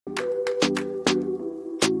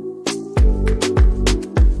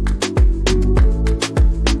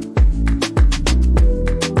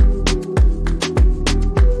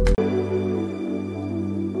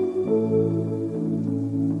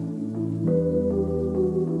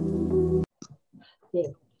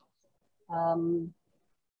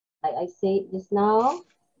like I said just now,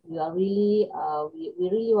 we are really we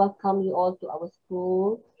really welcome you all to our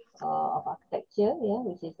school of architecture, yeah,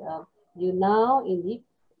 which is you now in the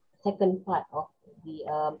second part of the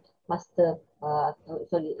master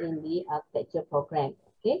sorry, in the architecture program.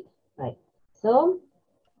 Okay, right. So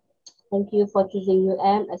thank you for choosing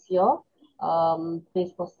UM as your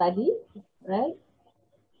place for study, right?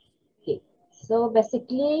 Okay, so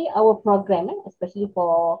basically our program, especially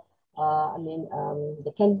for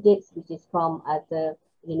the candidates which is from other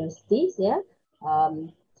universities, yeah.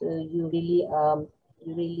 So you really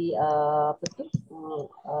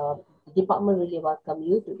the department really welcome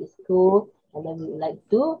you to the school, and then we would like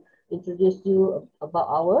to introduce you about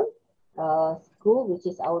our school, which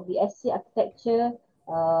is our BSc Architecture,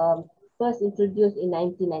 first introduced in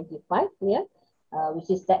 1995, yeah, which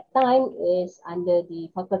is that time is under the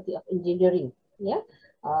Faculty of Engineering. Yeah,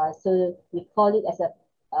 so we call it as a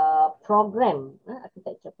program,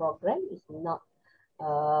 architecture program. It's not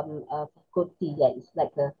a faculty yet. It's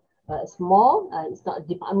like a small. It's not a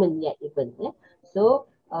department yet even. Yeah, so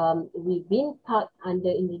we've been part under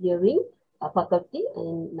engineering faculty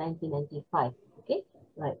in 1995. Okay,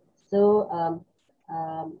 right. So um,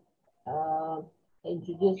 I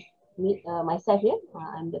introduce me myself here.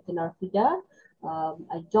 I'm Dr. Narfida.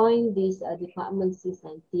 I joined this department since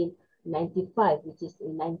 1995, which is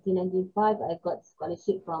in 1995, I got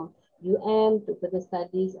scholarship from UM to further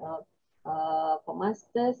studies for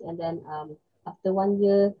masters, and then after 1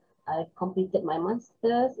 year, I completed my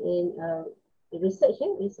masters in research.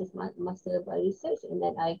 This is my master by research, and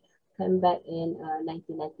then I came back in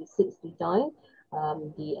 1996 to join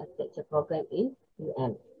the architecture program in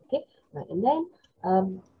UM. Okay, right, and then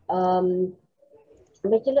um, um,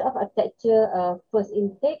 Bachelor of Architecture first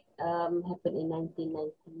intake happened in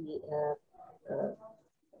 1990.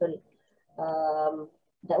 Sorry,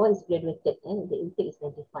 that one is graduated, and the intake is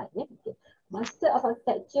 95. Yeah? Okay. Master of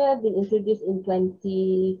Architecture been introduced in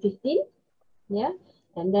 2015. Yeah,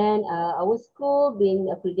 and then our school been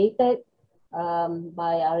accredited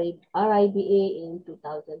by RIBA in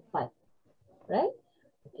 2005. Right?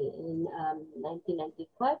 Okay, in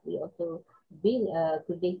 1995, we also been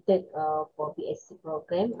accredited for BSc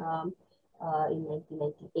program in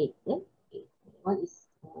 1998. Yeah? Okay. One is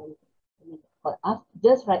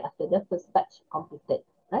just right after the first batch completed,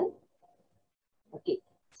 right? Okay,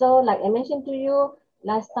 so like I mentioned to you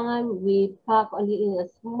last time, we park only in a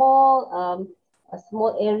small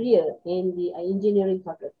area in the engineering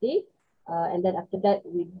faculty, and then after that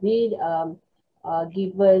we've been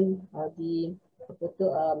given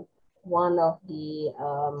one of the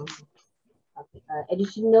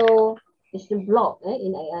additional block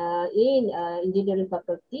in engineering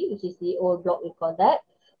faculty, which is the old block, we call that.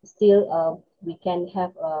 Still, we can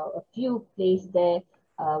have a few places there,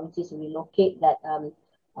 which is relocate that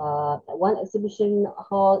one exhibition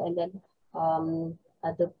hall, and then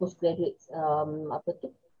other postgraduates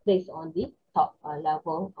place on the top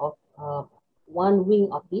level of one wing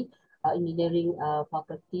of the engineering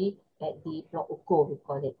faculty at the block Uko, we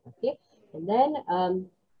call it. Okay, and then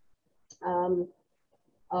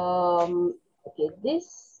um, okay,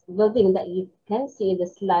 this building that you can see in the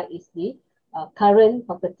slide is the current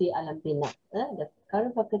faculty Alam Bina. The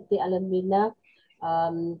current faculty Alam Bina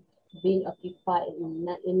being occupied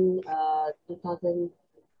in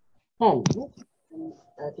 2010.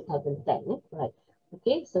 2010, right?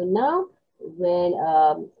 Okay, so now when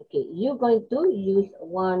okay, you're going to use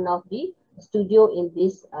one of the studio in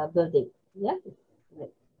this building. Yeah.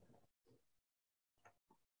 Right.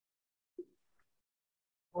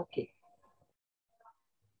 Okay.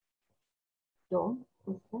 So,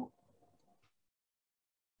 what's that?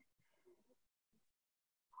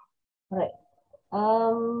 Right.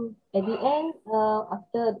 At the end,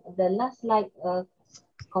 after the last slide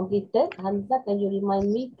completed, Hamza, can you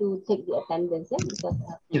remind me to take the attendance? Yeah, because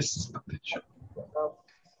yes, okay, sure.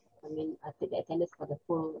 I take the attendance for the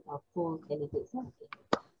full candidates. Yeah? Okay.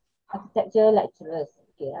 Architecture lecturers.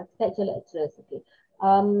 Okay, architecture lecturers. Okay.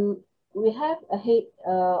 We have a head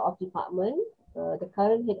of department. The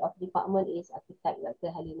current head of department is architect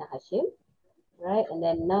Dr. Halina Hashim. Right, and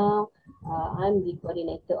then now I'm the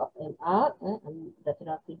coordinator of MARC. I'm Dr.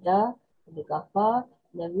 Rafida, the GAFA.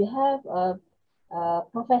 Then we have a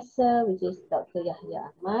professor, which is Dr. Yahya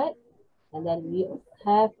Ahmad, and then we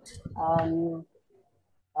have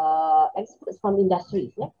experts from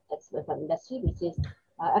industries. Yeah, experts from industry, which is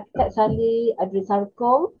Architect Salih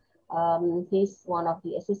Adrisarkom. He's one of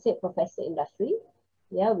the associate professor industry.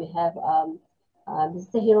 Yeah, we have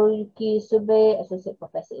Mr. Hiroyuki Sube, associate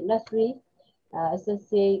professor industry.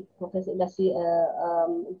 Associate Professor Industry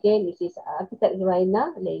again, which is Architect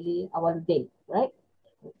Zuraina Laili Awaluddin, right?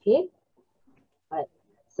 Okay, right.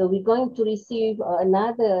 So we're going to receive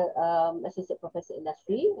another Associate Professor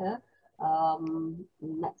Industry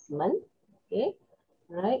next month, okay?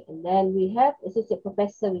 Right, and then we have Associate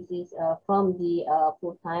Professor, which is from the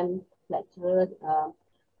full-time lecturer,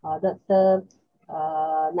 Dr.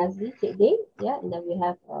 Nazli Cik, yeah, and then we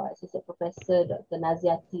have Associate Professor Dr.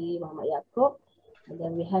 Naziati Muhammad Yaakob, and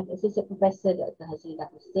then we have Associate Professor Dr. Hazrina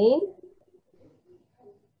Hussein.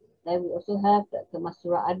 Then we also have Dr.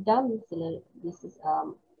 Masura Adam. This is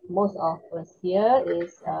most of us here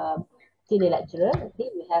is senior lecturer. Okay,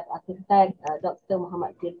 we have Architect Dr.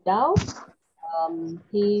 Muhammad Firdaus.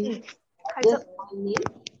 He just joined in.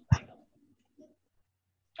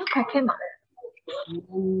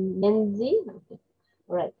 Menzi. Okay.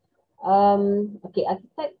 All right. Okay,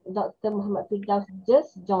 Architect Dr. Muhammad Firdaus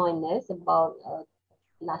just joined us about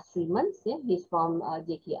last 3 months. Yeah, he's from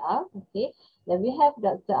JKR. Okay. Then we have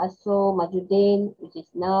Dr. Asro Majuddin, which is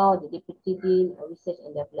now the Deputy Dean of Research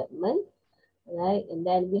and Development. Right. And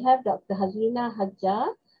then we have Dr. Hazrina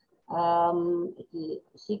Hajjar.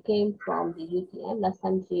 She came from the UTM. Last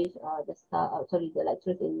time she's the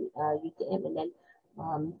lecturer in UTM, and then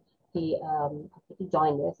he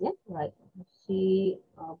joined us. Yeah, right. She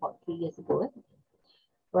about 3 years ago.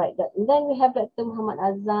 Right. And then we have Dr. Muhammad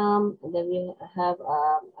Azam, and then we have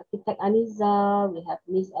Architect Aniza. We have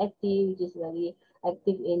Miss Eti, which is very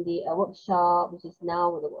active in the workshop, which is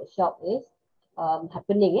now the workshop is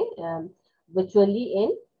happening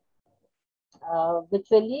virtually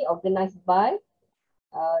virtually organized by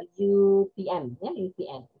UPM. Yeah,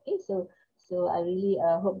 UPM. Okay, so I really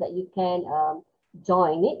hope that you can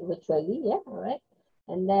join it virtually. Yeah, all right.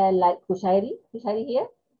 And then like Kushairi here.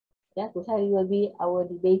 Yeah, Kushairi will be our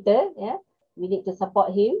debater. Yeah, we need to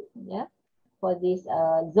support him. Yeah, for this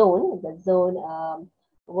the zone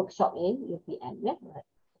workshop in UPM. Yeah, all right.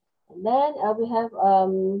 And then we have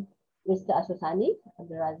Mr. Asosani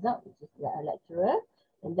Abdul Razak, which is a lecturer.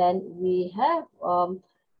 And then we have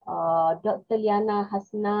Dr. Liana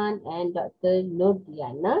Hasnan and Dr. Nur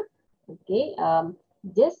Diana. Okay,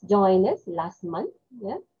 just joined us last month.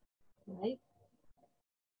 Yeah, right.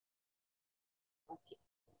 Okay.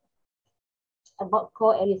 About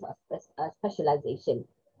core areas of specialization.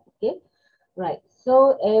 Okay, right.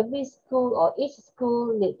 So every school or each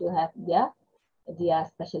school need to have their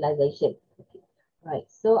specialization. Okay. Right.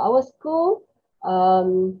 So our school,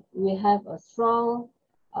 we have a strong,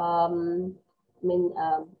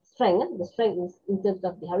 strength. The strength is in terms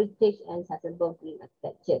of the heritage and sustainable green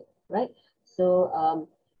architecture. Right. So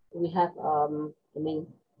we have,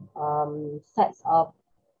 sets of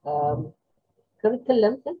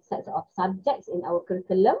curriculum, sets of subjects in our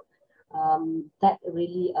curriculum that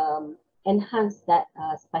really enhance that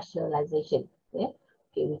specialization. Okay.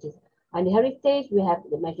 Okay, which is on the heritage, we have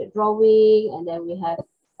the measured drawing, and then we have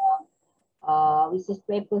research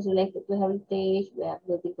papers related to heritage. We have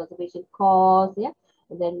building conservation course, yeah,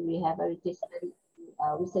 and then we have heritage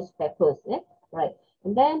research papers, yeah, right.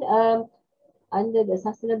 And then under the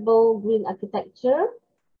sustainable green architecture,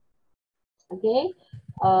 okay,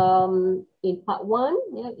 in part 1,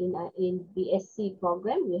 yeah, in BSc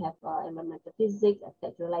program, we have environmental physics,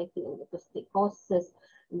 architectural lighting, and acoustic courses.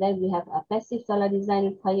 And then we have a passive solar design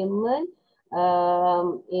requirement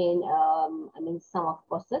in some of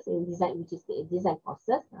courses in design, which is the design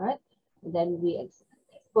courses, all right. And then we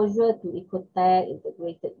exposure to ecotech,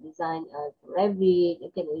 integrated design, Revit.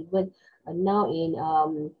 Okay, even now in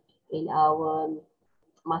our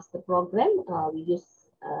master program, we use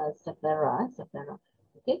Sapera.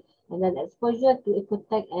 Okay, and then exposure to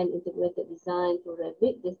ecotech and integrated design to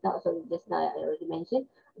Revit. Just now I already mentioned.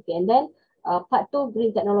 Okay, and then part 2,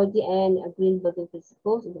 green technology and green building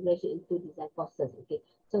principles, integration into design process. Okay,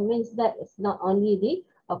 so means that it's not only the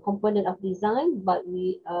component of design, but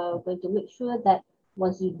we are going to make sure that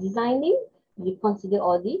once you designing, you consider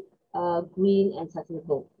all the green and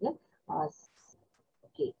sustainable. Yeah.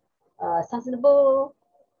 Okay. Sustainable,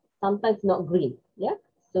 sometimes not green. Yeah.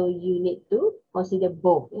 So you need to consider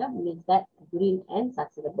both. Yeah, means that green and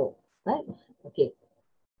sustainable. Right. Okay.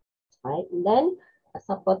 Right. And then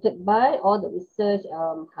supported by all the research,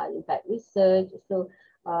 high impact research. So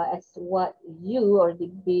as what you already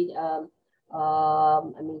been,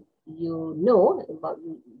 you know about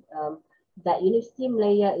that Universiti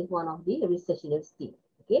Malaya is one of the research university.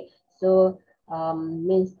 Okay, so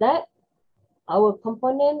means that our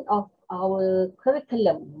component of our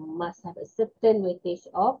curriculum must have a certain weightage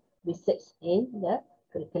of research in the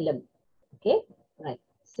curriculum. Okay, right.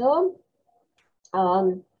 So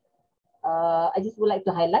I just would like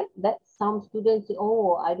to highlight that some students say,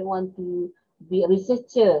 oh, I don't want to be a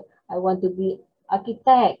researcher. I want to be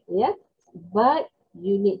architect. Yeah, but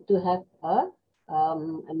you need to have a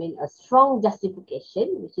strong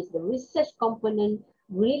justification, which is the research component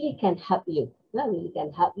really can help you. Yeah, really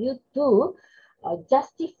can help you to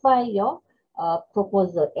justify your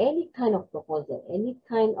proposal, any kind of proposal, any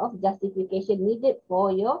kind of justification needed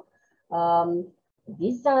for your um,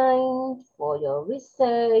 design, for your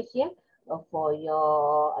research, yeah, or for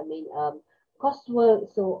your,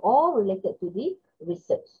 coursework. So all related to the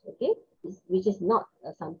research, okay, which is not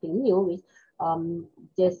something new, which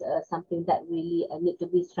just something that really need to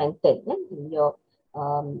be strengthened in your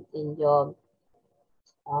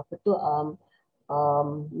apa tu,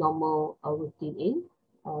 normal routine in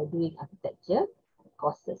doing architecture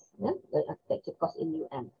courses, yeah? Architecture course in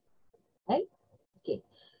UM, right? Okay.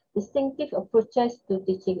 Distinctive approaches to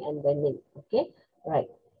teaching and learning. Okay, right.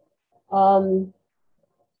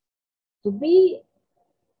 To be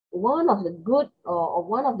one of the good or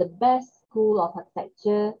one of the best school of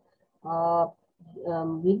architecture, uh,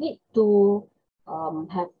 we need to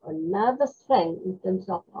have another strength in terms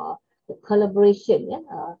of the collaboration.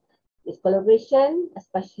 Yeah, this collaboration,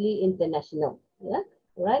 especially international. Yeah,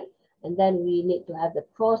 right. And then we need to have the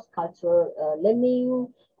cross-cultural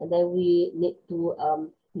learning, and then we need to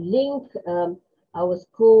link our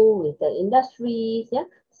school with the industries. Yeah,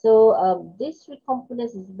 so these three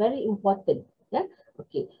components is very important. Yeah,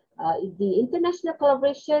 okay. The international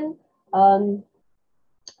collaboration, um,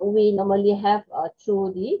 we normally have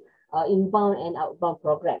through the inbound and outbound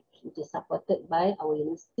programs, which is supported by our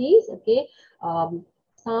universities. Okay,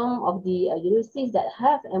 some of the universities that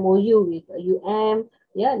have MOU with UM,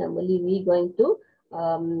 yeah, normally we going to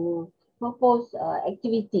propose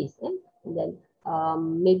activities, and then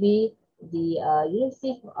maybe the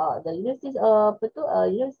universities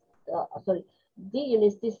sorry, the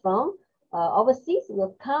universities from overseas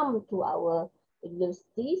will come to our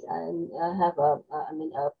universities and have a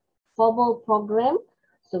formal program.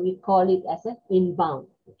 So we call it as an inbound.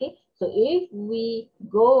 Okay. So if we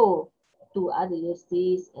go to other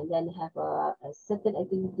universities and then have a certain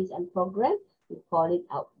activities and program, we call it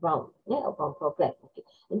outbound. Yeah, outbound program. Okay.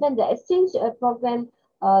 And then the exchange program,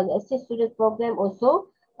 the exchange student program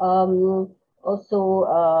um,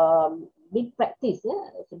 being practiced. Yeah,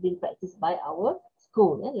 it's been practiced by our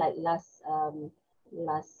school. Yeah, like last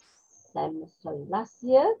last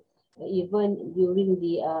year, even during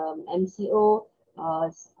the MCO,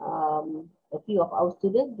 a few of our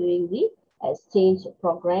students doing the exchange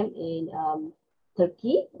program in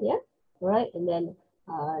Turkey, yeah, right, and then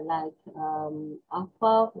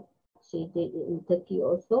Afa, she did it in Turkey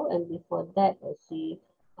also, and before that she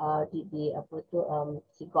did the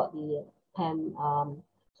she got the PAM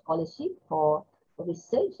scholarship for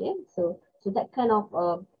research, yeah, so that kind of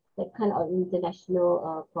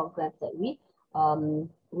international programs that we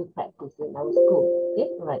practice in our school. Okay,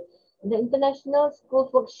 right. The international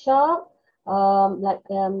schools workshop,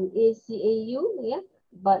 ACAU, yeah.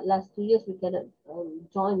 But last 2 years we cannot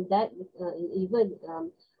join that. Even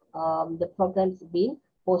the programs been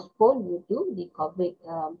postponed due to the COVID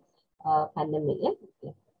pandemic. Yeah.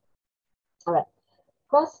 Okay. All right.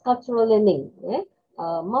 Cross-cultural learning,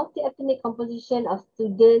 multi-ethnic composition of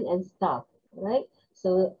student and staff, right?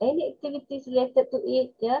 So any activities related to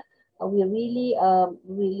it, yeah, we really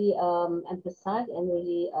emphasize and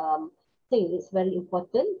really think it's very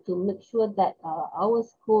important to make sure that our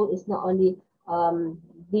school is not only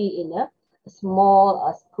be in a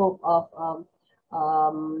small scope of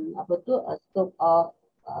a scope of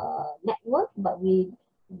network, but we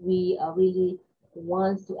really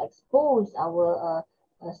wants to expose our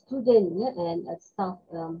student, yeah, and staff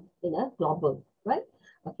in a global, right?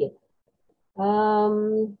 Okay.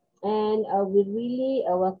 And we really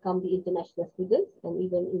welcome the international students, and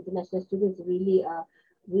even international students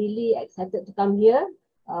really excited to come here.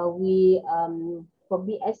 We for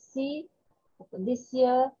BSc this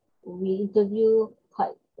year we interview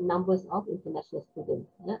quite numbers of international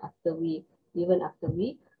students. Yeah, after we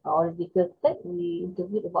already filtered, we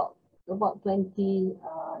interviewed about 20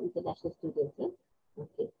 international students. Yeah?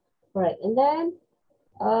 Okay. All right. And then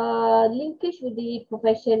linkage with the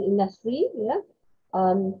profession industry. Yeah.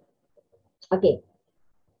 Okay.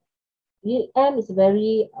 UM is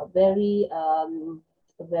very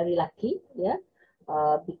lucky. Yeah.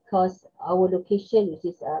 Because our location, which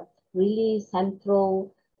is really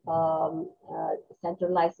centralized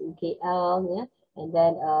in KL. Yeah. And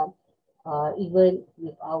then even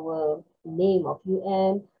with our name of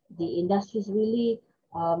UM, the industries really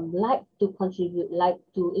like to contribute, like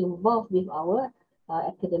to involve with our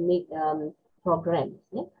academic programs.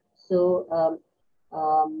 Yeah? So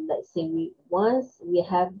let's say once we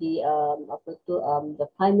have the the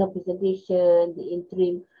final presentation, the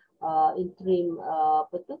interim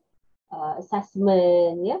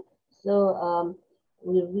assessment, yeah. So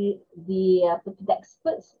the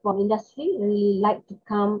experts from industry really like to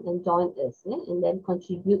come and join us, yeah, and then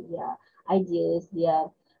contribute their ideas, their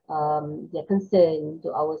concern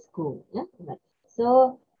to our school, yeah. Right.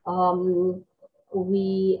 So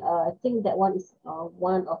I think that one is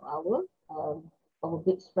one of our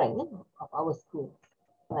big strength, of our school,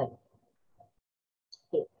 right?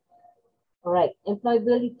 Okay. All right,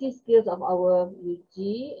 employability skills of our UG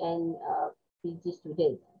and PG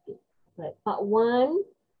students. Okay. Right. Part one,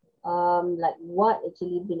 like what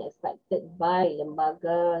actually been expected by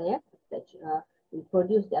lembaga, yeah. We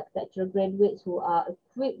produce the architectural graduates who are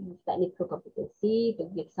equipped with technical competency to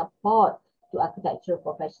give support to architectural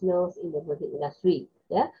professionals in the building industry.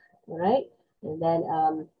 Yeah, all right. And then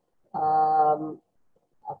um,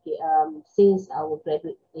 okay, since I will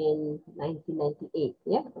graduate in 1998,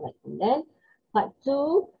 yeah, right. And then part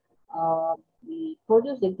two, uh, we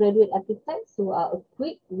produce the graduate architects who are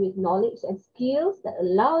equipped with knowledge and skills that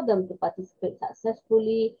allow them to participate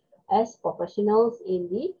successfully as professionals in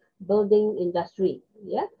the building industry,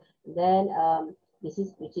 yeah. And then this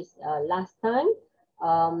is which is last time,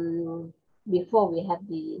 before we have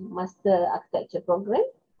the master architecture program,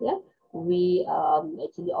 yeah, we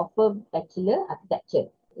actually offer bachelor architecture,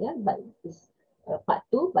 yeah, but it's part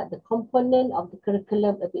two, but the component of the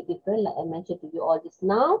curriculum a bit different, like I mentioned to you all just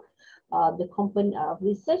now. The component of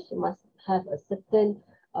research must have a certain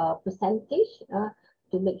percentage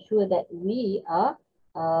to make sure that we are,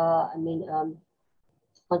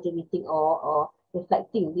 contributing or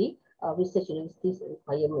reflecting the research university's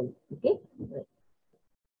requirement. Okay. Right.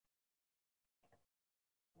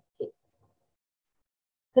 Okay.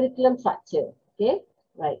 Curriculum structure. Okay.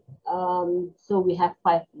 Right. So we have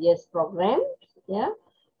 5 years program. Yeah.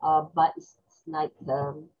 But it's like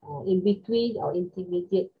in between or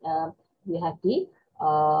intermediate, we have the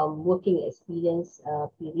working experience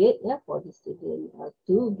period, yeah, for the student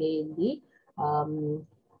to gain the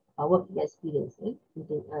working experience.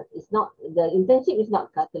 It's not, the internship is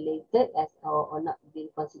not calculated as or not being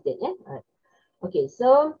considered. Yeah. All right. Okay.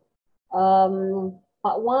 So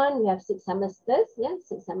part one, we have 6 semesters, yeah,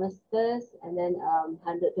 6 semesters, and then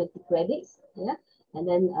 120 credits, yeah, and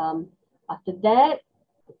then after that,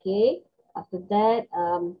 okay, after that,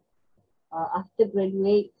 after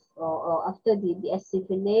graduate or after the BSc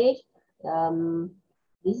finish,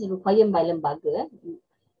 this is required by lembaga.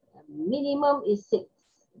 Minimum is 6.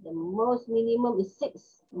 The most minimum is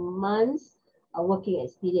 6 months working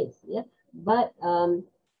experience, yeah. But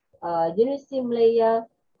Universiti Malaya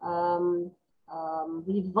um,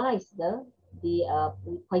 revised the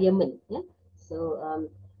requirement. Yeah? So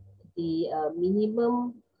the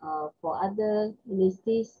minimum for other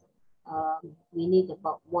universities, we need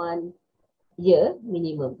about 1 year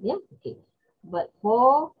minimum. Yeah, okay. But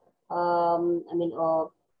for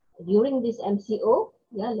during this MCO,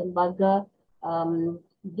 yeah, lembaga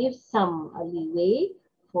gives some leeway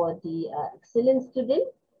for the excellent student,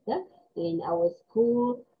 yeah, in our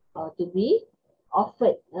school to be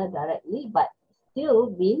offered directly, but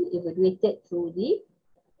still being evaluated through the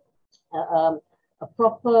a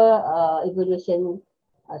proper evaluation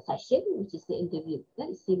session, which is the interview. Yeah,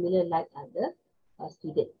 it's similar like other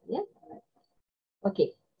student. Yeah.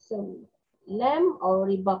 Okay. So LAM or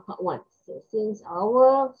RIBA part one. So since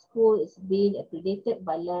our school is being accredited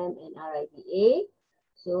by LAM and RIBA,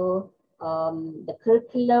 so the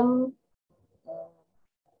curriculum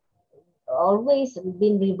always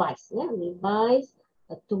been revised, yeah, revised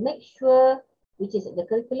to make sure, which is the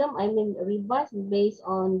curriculum, revised based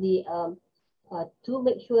on the to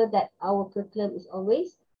make sure that our curriculum is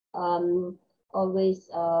always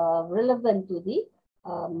relevant to the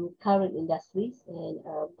current industries and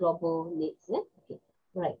global needs. Yeah? Okay,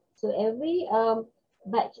 right. So every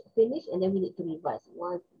batch finish, and then we need to revise.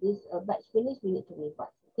 Once this batch finish, we need to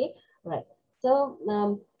revise. Okay, right. So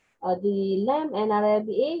the LAM and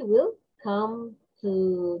RIBA will come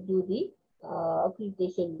to do the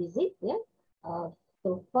accreditation visit. Yeah.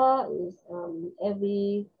 So far is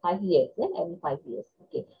every 5 years. Yeah, every 5 years.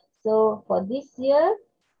 Okay. So for this year,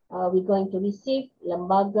 we're going to receive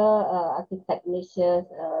Lembaga Architect Malaysia's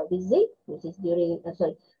visit, which is during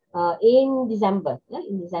in December. Yeah,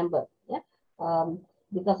 in December. Yeah.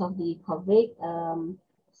 Because of the COVID,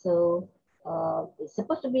 so it's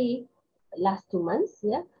supposed to be last 2 months.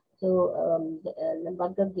 Yeah. So the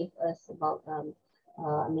Lembaga gave us about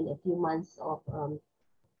a few months of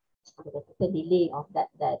the delay of that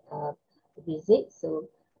visit. So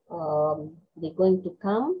they're going to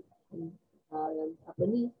come apa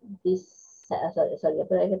ni, this sorry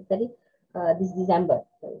apa saya kata tadi, this December,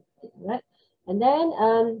 right? And then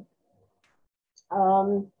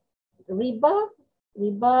um, riba,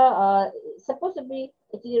 supposed to be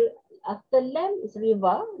actually after LAM is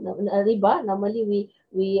riba. Riba normally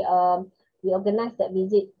we organize that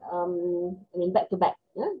visit, I mean back to back,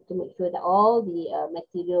 to make sure that all the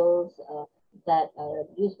materials that are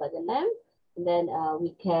used by the LAM, and then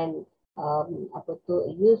we can apa tu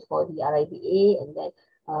use for the RIBA, and then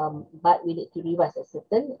but we need to revise a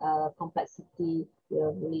certain complexity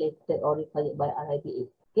related or required by RIBA.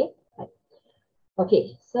 Okay, right.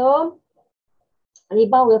 Okay, so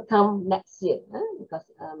riba will come next year, because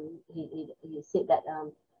he said that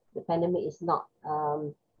the pandemic is not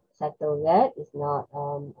settled yet. It's not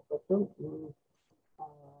apa tu,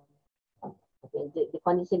 the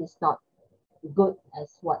condition is not good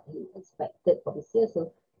as what he expected for this year,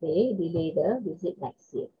 so they delay the visit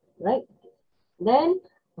next year, right? Then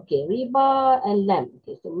okay, riba and LAM.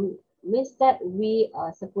 Okay, so means that we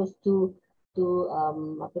are supposed to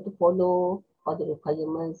apa tu, follow all the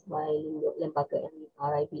requirements by lembaga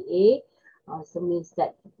RIBA. So means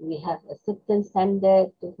that we have a certain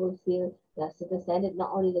standard to fulfill. There are certain standard,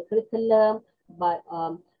 not only the curriculum, but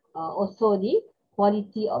also the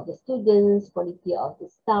quality of the students, quality of the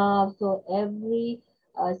staff. So every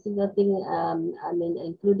single thing, I mean,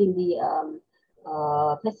 including the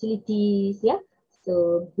facilities, yeah.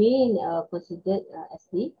 So being considered as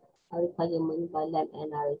the requirement by LAM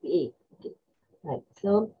and RIBA. Okay, right.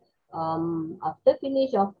 So after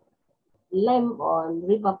finish of LAM on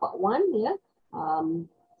River Part 1, yeah,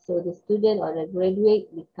 so the student or the graduate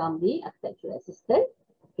become the architectural assistant.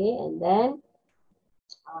 Okay, and then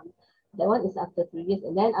that one is after 3 years,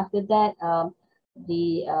 and then after that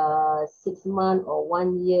the 6 month or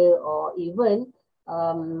 1 year or even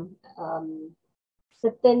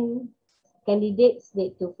certain candidates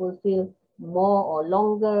need to fulfill more or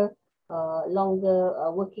longer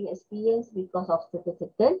working experience because of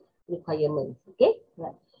certain requirements. Okay,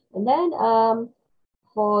 right. And then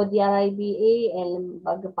for the RIBA and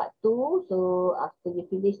Lembaga Part 2, so after you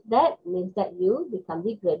finish that, means that you become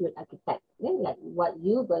the graduate architect. Okay? Like what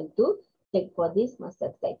you going to take for this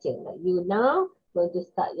master architecture. Like you now going to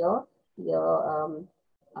start your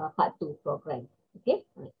Part 2 program. Okay,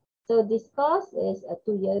 right. So this course is a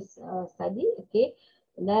 2 years study. Okay,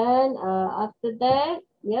 and then after that,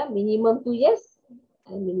 yeah, minimum 2 years,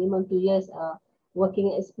 and minimum 2 years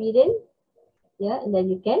working experience. Yeah, and then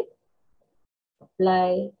you can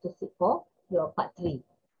apply to seek for your Part 3.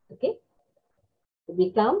 Okay, to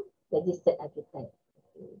become registered architect.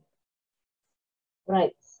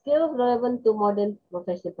 Right, skills relevant to modern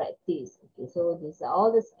professional practice. Okay, so these are all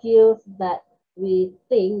the skills that we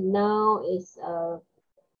think now is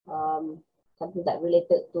something that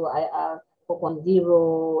related to IR 4.0,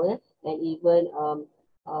 and even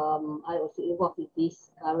I also involved with this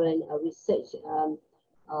current research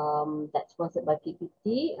that's sponsored by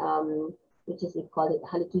KPT, which is we call it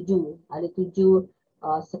Halituju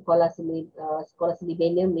Sekolah Seni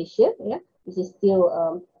Bina Malaysia, yeah, which is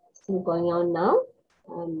still going on now.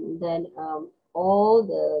 Then all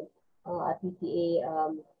the RPTA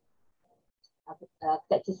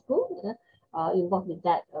architecture school, involved with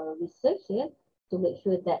that research, yeah, to make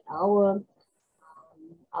sure that our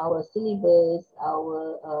syllabus,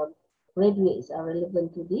 our graduates are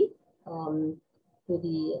relevant to the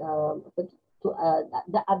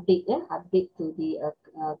the update, update to the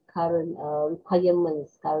current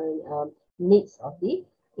requirements, current needs of the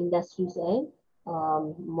industries, and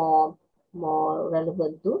more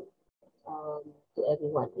relevant to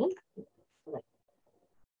everyone. Yeah? Right.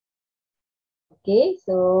 Okay,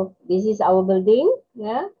 so this is our building.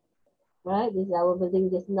 Yeah, right. This is our building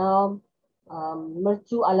just now.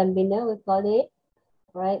 Mercu Alam Bina, we call it.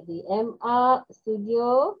 Right, the MR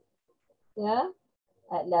studio. Yeah,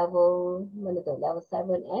 at level level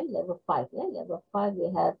 7 and level 5. Yeah, level 5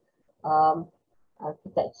 we have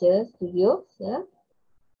architecture studios. Yeah,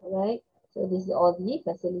 all right. So this is all the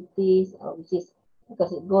facilities, which is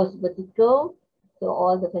because it goes vertical, so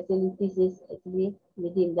all the facilities is actually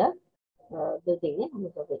within the building, yeah,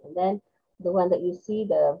 most of it. And then the one that you see,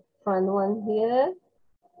 the front one here,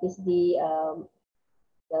 is the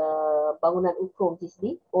bangunan ukur, which is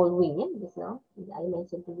the old wing, yeah, just now I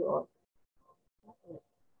mentioned to you all.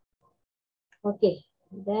 Okay,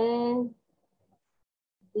 then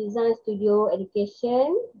design studio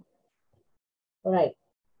education. All right.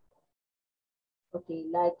 Okay,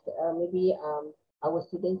 like maybe our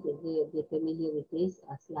students, they're familiar with this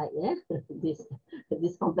slide, yeah,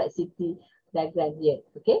 this complexity diagram here.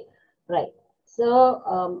 Okay, right.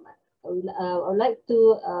 So I would like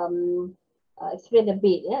to explain a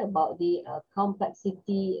bit about the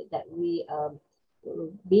complexity that we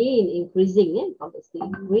been increasing. Complexity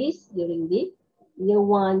increase during the year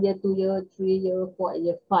 1, year 2, year 3, year 4, and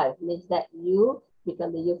year 5. Means that you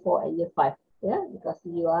become the year 4 and year 5. Yeah, because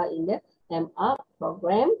you are in the MR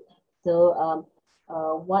program. So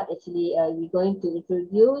what actually we're going to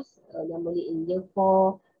introduce normally in year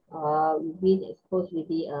 4, we've been exposed with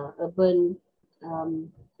the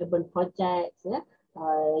um, urban projects. Yeah,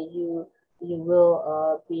 you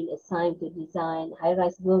will be assigned to design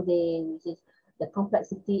high-rise building, which is the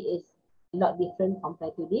complexity is a lot different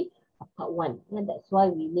compared to the part 1. And that's why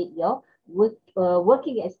we need your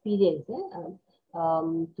working experience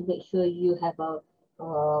to make sure you have a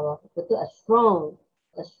strong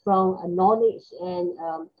knowledge and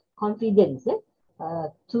confidence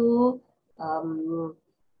to um,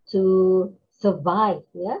 to survive,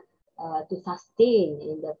 to sustain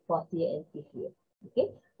in the 4th year and 5th year. Okay,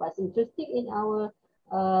 what's interesting in our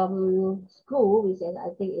school, which is, I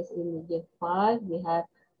think is in year 5, we have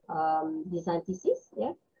design thesis,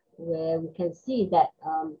 where we can see that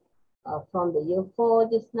from the year 4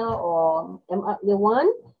 just now, or year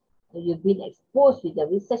 1, you've been exposed with the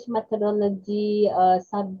research methodology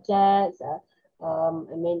subjects,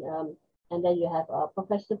 and then you have a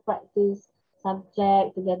professional practice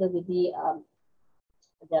subject together with the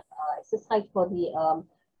exercise for the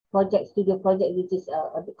studio project, which is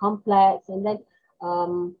a bit complex, and then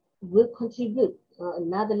will contribute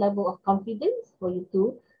another level of confidence for you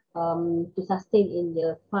to sustain in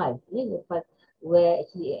year 5. Year 5, where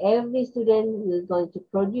actually every student is going to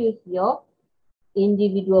produce your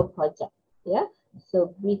individual project. Yeah.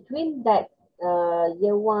 So between that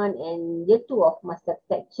year 1 and year 2 of master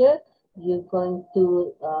architecture, you're going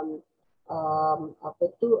to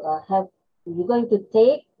you're going to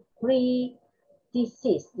take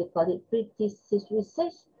pre-thesis. They call it pre-thesis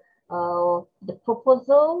research. The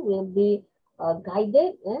proposal will be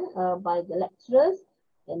guided by the lecturers,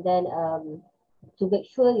 and then to make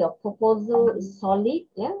sure your proposal is solid,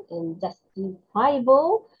 and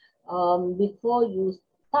justifiable before you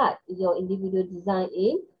start your individual design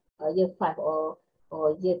in year 5 or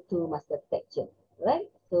year 2 master architecture, right?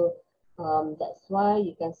 So that's why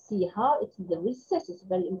you can see how the research is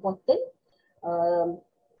very important.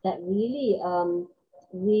 That really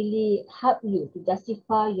help you to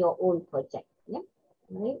justify your own project. Yeah,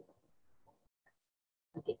 right.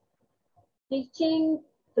 Okay. Teaching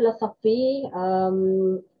philosophy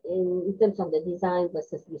in terms of the design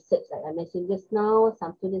versus research, like I mentioned just now,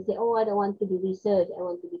 some students say, oh, I don't want to do research, I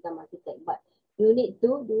want to become architect, but you need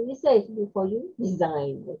to do research before you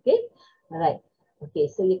design. Okay, all right. Okay,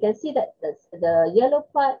 so you can see that the yellow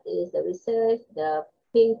part is the research, the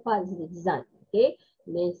pink part is the design. Okay,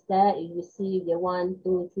 means that if you see the 1,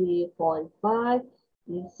 2, 3, 4, and 5,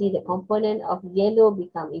 you see the component of yellow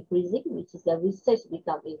become increasing, which is the research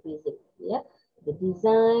become increasing. Yeah, the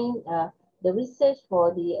design, the research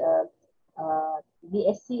for the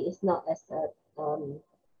BSc is not as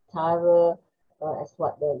thorough as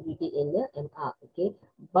what we did in the MR. Okay,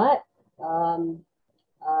 but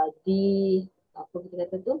the apa kita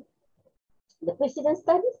kata tu, the precedent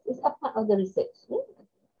studies is a part of the research. Yeah?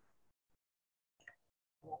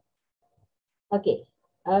 Okay,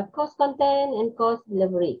 course content and course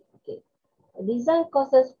delivery. Okay, design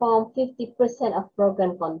courses form 50% of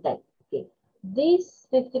program content. Okay, this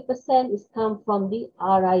 50% is come from the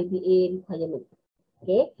RIBA requirement.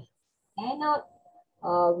 Okay, cannot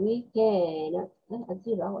we cannot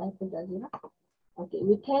Azira, what happened to Azira? Okay,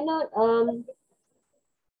 we cannot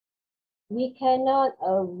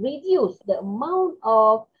reduce the amount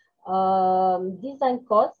of design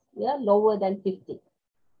cost lower than 50.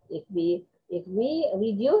 If we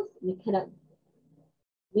reduce, we cannot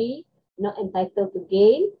be not entitled to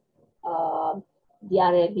gain the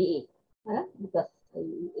RIBA because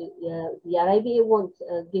the RIBA won't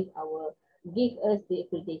give us the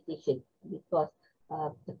accreditation because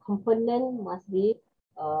the component must be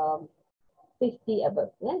 50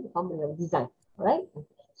 above, the component of design, right?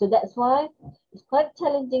 So that's why it's quite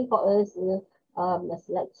challenging for us as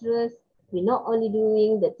lecturers. We're not only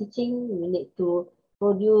doing the teaching, we need to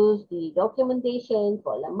produce the documentation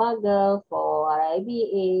for lembaga, for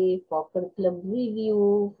RIBA, for curriculum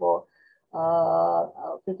review, for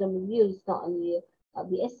curriculum review is not only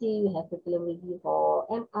BSc, we have curriculum review for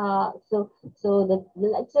MR. So the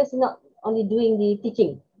lecturers are not only doing the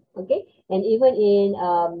teaching, okay? And even in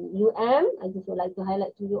I just would like to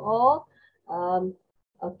highlight to you all,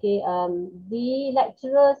 the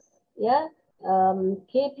lecturers,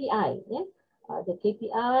 KPI, the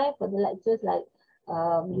KPI for the lecturers, like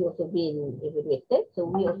We also been evaluated. So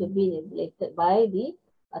we also been evaluated by the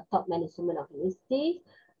top management of university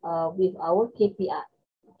with our KPI.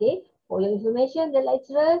 Okay, for your information, the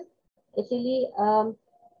lecturers actually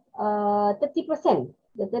 30%.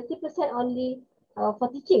 The 30% only for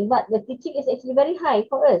teaching, but the teaching is actually very high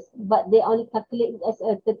for us. But they only calculate it as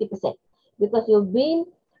a 30% because you've been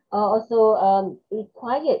also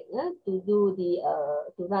required to do the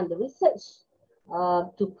to run the research,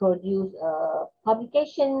 to produce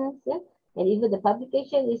publications, and even the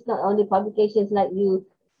publication is not only publications like you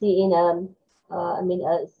see in a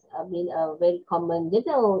very common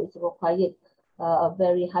journal. It's required a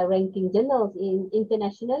very high-ranking journals in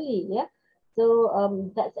internationally, yeah.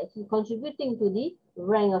 So that's actually contributing to the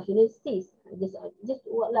rank of universities. Just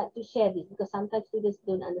would like to share this because sometimes students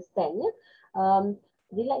don't understand. Yeah,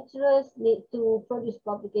 the lecturers need to produce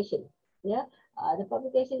publication. Yeah, the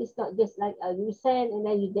publication is not just like you send and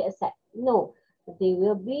then you get accept. No, they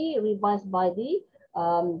will be revised by the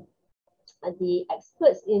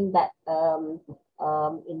experts in that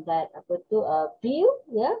field,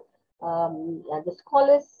 yeah, the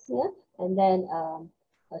scholars, yeah, and then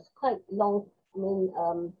it's quite long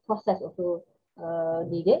process also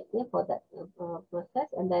needed, yeah, for that process.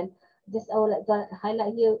 And then just I would like to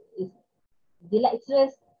highlight here is the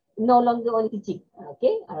lecturers no longer only teaching.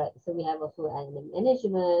 Okay, all right. So we have also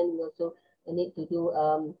management. We also need to do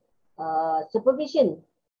supervision.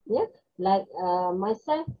 Yeah, like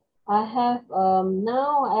myself, I have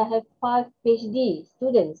now I have 5 PhD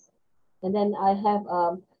students, and then I have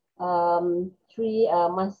 3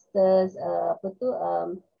 masters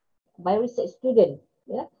by research student.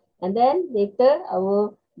 Yeah, and then later I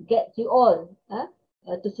will get you all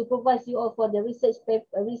to supervise you all for the research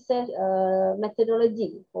paper, research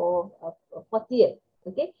methodology for 4th year.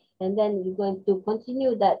 Okay, and then you're going to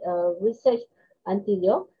continue that research until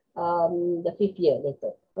your the 5th year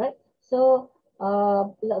later, right? So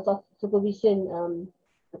lots of supervision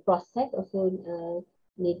process also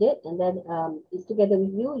needed, and then it's together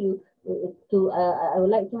with you. I would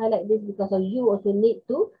like to highlight this because of you also need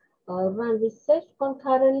to run research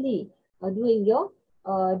concurrently doing your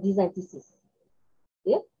design thesis.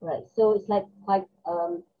 Yeah, right. So it's like quite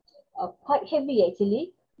heavy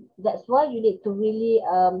actually. That's why you need to really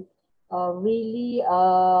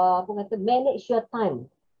apa kata, manage your time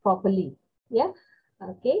properly. Yeah,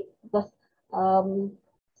 okay. Because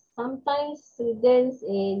sometimes students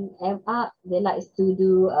in MA they like to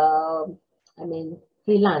do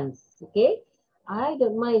freelance. Okay, I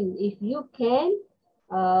don't mind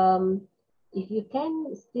um, if you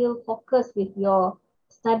can still focus with your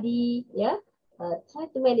study. Yeah, try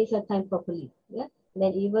to manage your time properly. Yeah,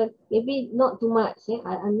 then even maybe not too much. Yeah,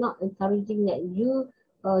 I'm not encouraging that you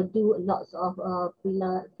do lots of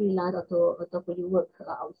freelance or you work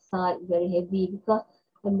outside very heavy because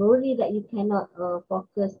I'm worried that you cannot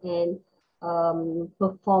focus and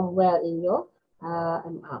perform well in your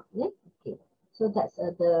MR. Yeah, okay. So that's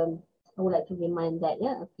the I would like to remind that.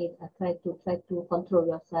 Yeah, okay. Try to control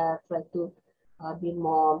yourself. Try to be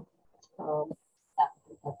more um,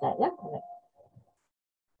 like that. Yeah, correct.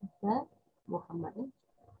 Yeah, Muhammad.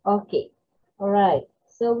 Okay, all right.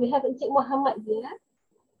 So we have Encik Muhammad here.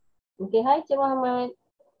 Okay, hi Encik Muhammad.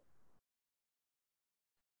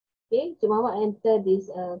 Okay, Encik Muhammad enter this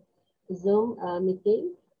Zoom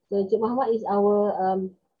meeting. So Encik Muhammad is our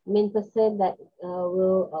main person that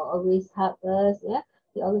will always help us. Yeah,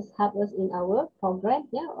 he always help us in our program.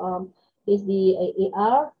 Yeah, he's the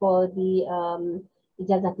AR for the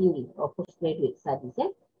ijazah tinggi or postgraduate studies. Yeah,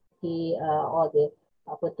 he all the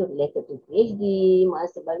apa tu related to PhD,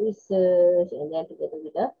 master by research, and then together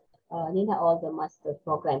with the all the master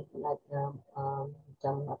program like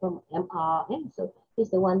macam apa MR. So he's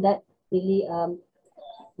the one that really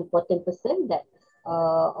important person that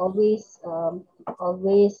always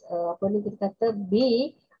apa ni kita kata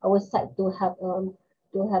be our side to help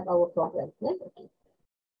our program. Yeah? Okay.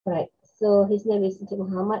 Right. So his name is Encik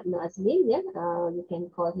Muhammad Nazlin. Yeah. You can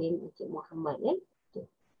call him Encik Muhammad. Yeah. Okay.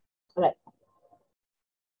 Alright.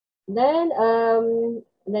 Then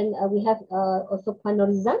we have also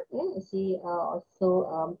Panorizan. Yeah. She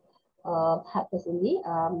also help us in the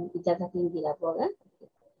ijazah tinggi level. Yeah.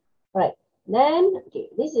 Right. Then, okay,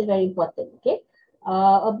 this is very important. Okay,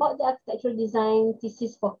 about the architectural design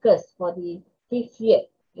thesis focus for the 5th year.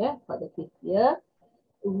 Yeah, for the 5th year,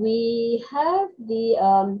 we have the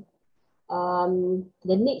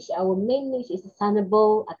niche. Our main niche is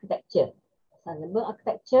sustainable architecture. Sustainable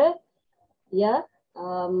architecture. Yeah.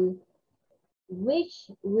 Which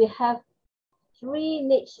we have 3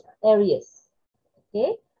 niche areas.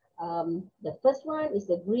 Okay. The first one is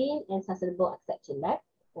the green and sustainable architecture lab.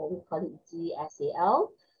 or we call it GSAL.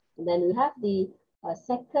 And then we have the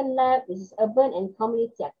second lab, which is Urban and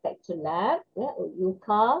Community Architecture Lab, yeah, or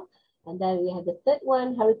UCAR. And then we have the third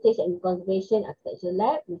one, Heritage and Conservation Architecture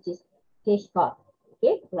Lab, which is HCAR.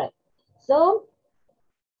 Okay, right. So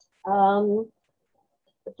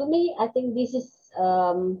to me, I think this is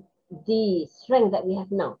the strength that we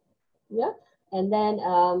have now. Yeah, and then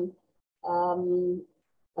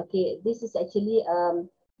okay, this is actually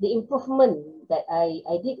the improvement that I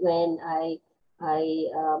did when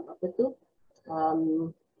apa tu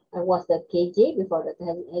I was the KJ before the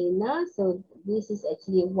Helena. So this is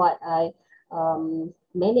actually what I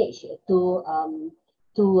managed to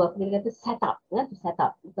apa dia kata set up, yeah, to set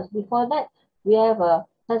up, because before that we have a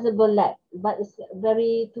sizable lab, but it's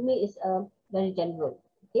very, to me it's very general.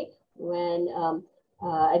 Okay, when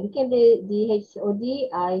I became the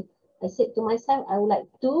HOD, I said to myself I would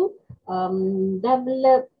like to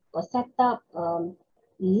develop or set up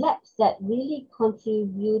labs that really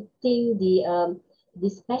contributing the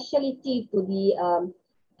specialty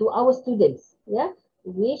to our students. Yeah,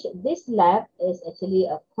 which this lab is actually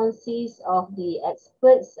consists of the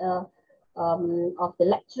experts of the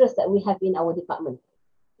lecturers that we have in our department.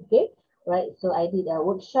 Okay, right. So I did a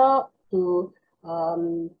workshop to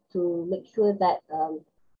make sure that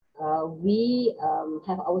we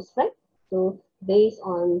have our strength. So based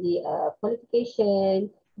on the qualification,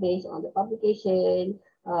 based on the publication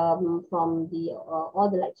from the all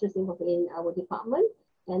the lecturers involved in our department,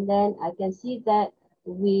 and then I can see that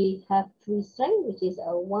we have three strengths, which is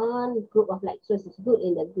one group of lecturers is good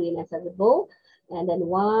in the green and sustainable, and then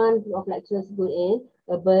one group of lecturers good in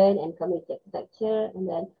urban and community architecture, and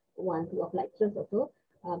then one group of lecturers also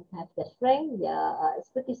have the strength, their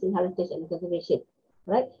expertise in heritage and conservation,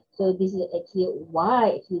 right? So this is actually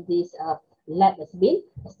why actually this lab has been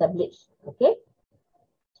established. Okay,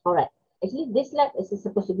 all right. Actually, this lab is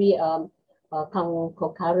supposed to be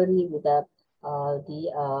concurrently with the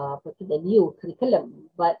new curriculum,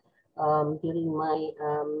 but during my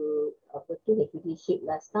leadership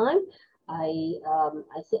last time, I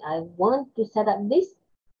said I want to set up this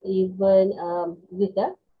even with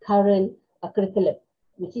the current curriculum,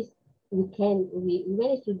 which is we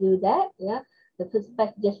managed to do that. Yeah, the first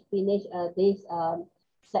batch just finished these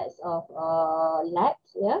sets of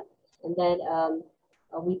labs. Yeah, and then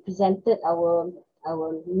we presented our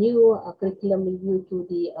new curriculum review to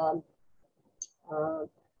the uh,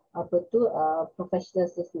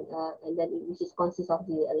 professionals, and then which is consists of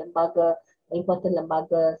the lembaga, important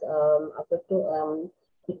lembagas,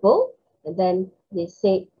 people, and then they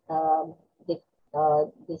said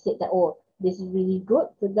they said that, oh, this is really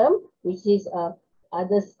good to them, which is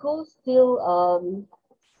other schools still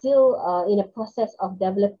in a process of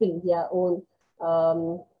developing their own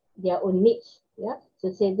niche. Yeah, so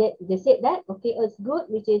say that they said that, okay, it's good,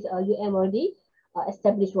 which is UM already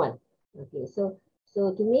established one. Okay, so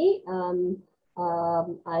to me, I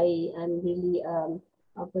am really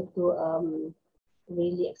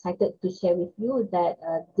really excited to share with you that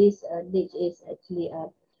this niche is actually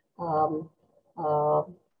um, uh,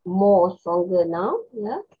 more stronger now.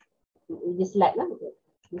 Yeah, this lab,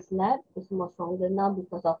 this lab is more stronger now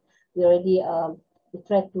because of we already we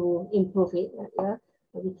try to improve it. Yeah,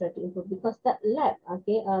 we try to improve because that lab.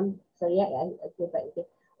 Okay, sorry, yeah, I go back. Okay,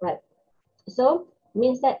 right. So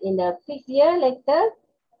means that in the 5th year later,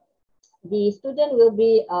 the student will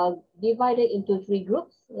be divided into 3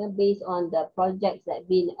 groups, based on the projects that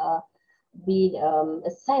been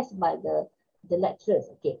assessed by the lecturers.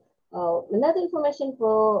 Okay. Another information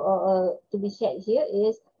for to be shared here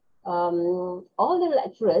is all the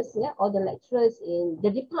lecturers, all the lecturers in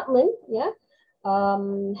the department,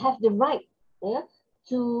 have the right,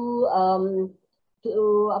 to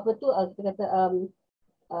apa tu kita kata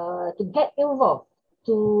to get involved,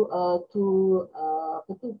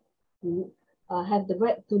 have the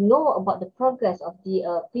right to know about the progress of the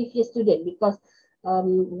previous student, because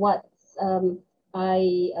what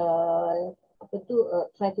I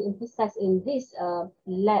try to emphasize in this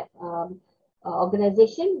lab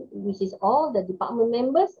organization, which is all the department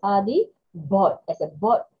members are the board, as a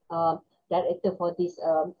board director for this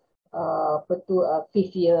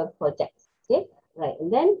 5th year project. Okay, right,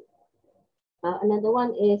 and then another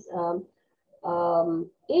one is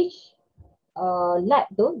each lab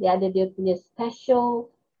tu dia ada dia punya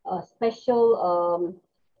special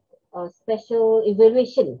special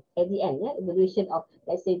evaluation at the end, evaluation of,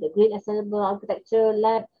 let's say, the green ensemble architecture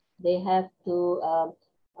lab. They have to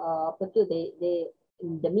they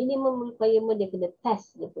the minimum requirement dia kena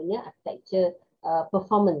test dia punya architecture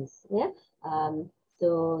performance,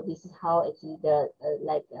 so this is how actually the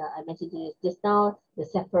like I mentioned to you just now, the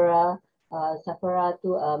Sephora Safara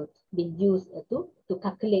to be used to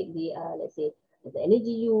calculate the let's say the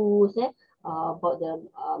energy use, about the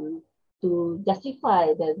to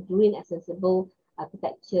justify the green accessible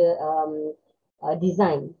architecture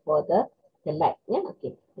design for the lab. Yeah,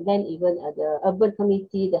 okay. And then even the urban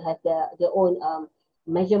community, they have their own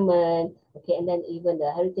measurement. Okay, and then even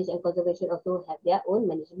the heritage and conservation also have their own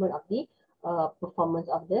management of the performance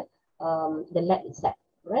of the lab itself,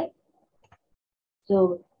 right?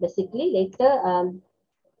 So basically later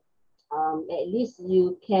at least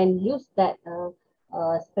you can use that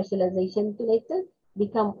specialization to later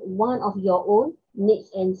become one of your own niche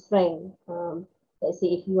and strength. Let's say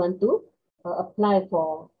if you want to apply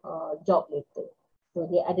for job later. So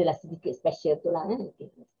dia adalah sedikit special tu lah. Okay.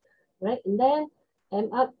 Right, and then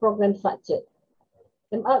MArch program structure.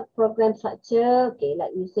 MArch program structure, okay,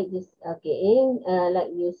 like you said this, okay,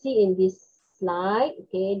 like you see in this slide,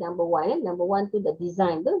 okay, number one to the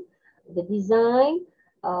design. The design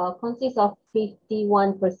consists of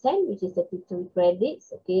 51%, which is the 53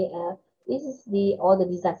 credits. Okay, this is all the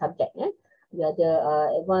design subject. You have the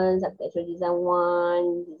advanced architectural design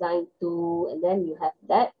 1, design 2, and then you have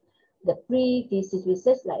that the pre-thesis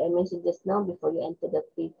research, like I mentioned just now, before you enter the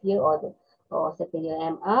fifth year or second year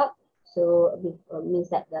MArch. So means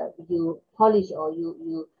that you polish or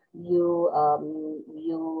you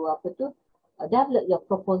develop your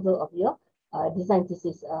proposal of your design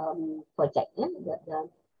thesis project.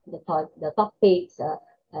 The topics,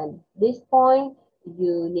 and this point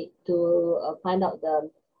you need to find out the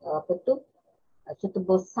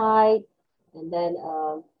suitable site, and then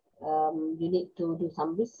you need to do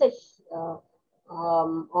some research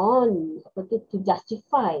on to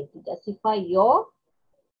justify your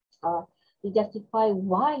to justify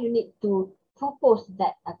why you need to propose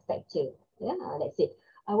that architecture. Yeah, let's say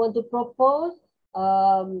I want to propose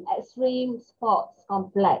extreme sports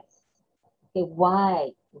complex. Okay,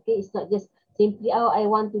 why? Okay, it's not just simply, oh, I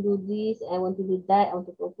want to do this, I want to do that, I want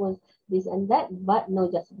to propose this and that, but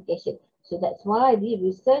no justification. So that's why the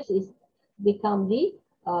research is become the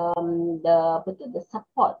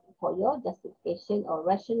support for your justification or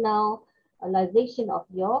rationalization of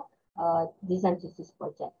your design thesis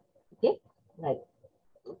project. Okay, right.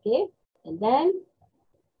 Okay, and then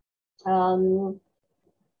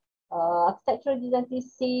architectural design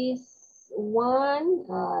thesis 1,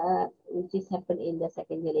 which is happened in the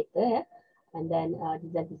second year later, and then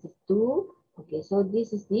design thesis 2. Okay, so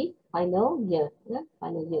this is the final year.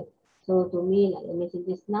 Final year. So to me, like I mentioned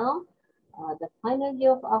just now, the final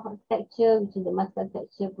year of architecture, which is the master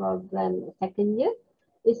architecture program, second year,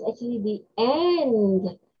 is actually the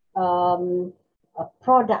end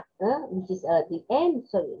product, which is the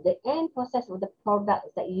end process of the products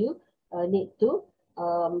that you need to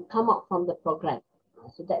come out from the program.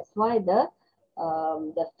 So that's why the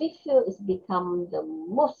fifth year is become the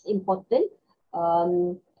most important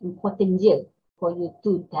year for you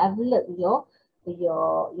to develop your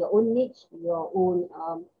own niche, your own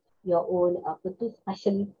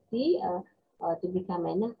specialty to become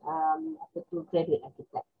an graduate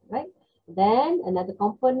architect, right? Then another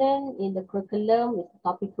component in the curriculum is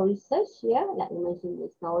topical research. Yeah, like I mentioned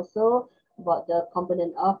just now also about the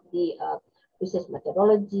component of the research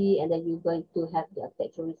methodology, and then you're going to have the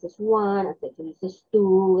architectural research 1, architectural research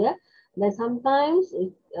 2. Yeah, then sometimes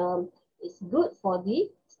it's good for the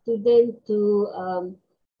student to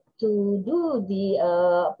do the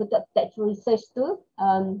architectural research too.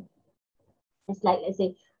 It's like, let's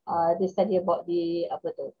say they study about the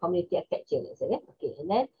community architecture, let's say. Yeah? Okay, and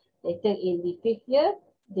then later in the fifth year,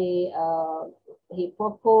 he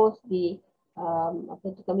proposed the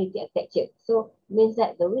community architecture. So means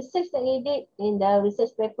that the research that he did in the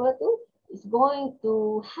research paper too is going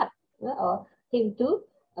to help him to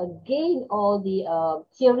gain all the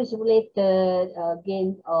theories related,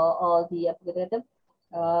 gain all the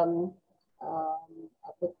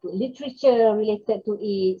literature related to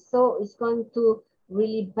it. So it's going to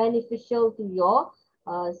really beneficial to your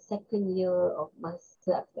second year of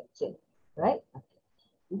master architecture, right?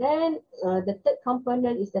 Then the third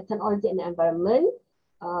component is the technology and environment.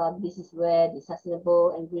 This is where the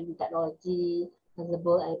sustainable and green technology,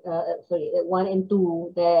 sustainable and 1 and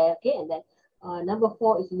 2 there. Okay, and then number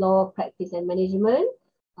 4 is law, practice, and management.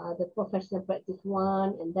 The professional practice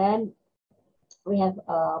 1, and then we have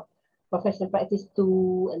professional practice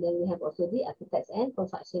 2, and then we have also the architects and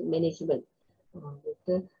construction management.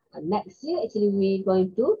 Next year, actually, we're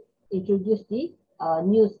going to introduce the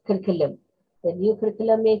new curriculum. The new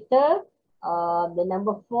curriculum later, the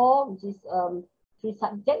number 4, which is 3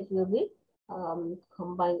 subjects, will be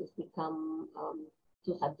combined, it's become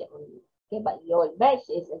 2 subjects only. Okay, but your batch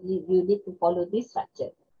is actually, you need to follow this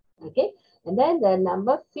structure. Okay, and then the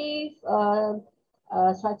number fifth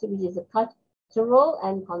structure, which is a cultural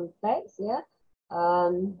and context. Yeah,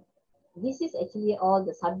 this is actually all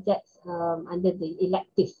the subjects under the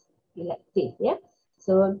elective. Yeah,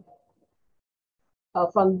 so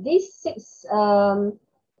from these six,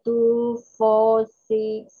 2, 4,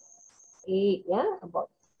 6, 8. Yeah,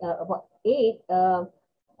 about eight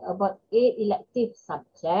elective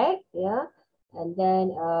subject. Yeah, and then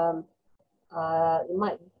you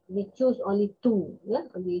might we choose only two. Yeah,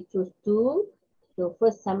 we choose two. So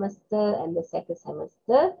first semester and the second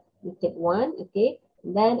semester, we take one. Okay,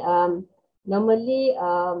 and then normally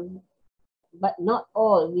but not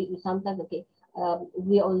all. We sometimes okay.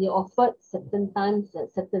 We only offered certain times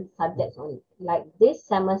certain subjects only. Like this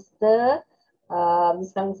semester,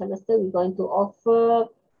 this coming semester, we're going to offer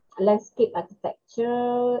landscape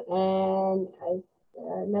architecture and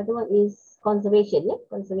another one is conservation. Yeah,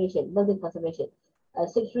 conservation, building conservation.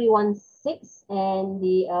 6316 and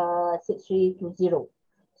the 6320.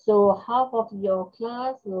 So half of your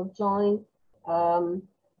class will join um,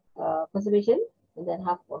 conservation, and then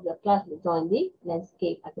half of your class will join the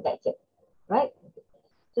landscape architecture, right?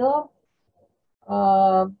 So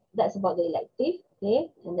that's about the elective, okay?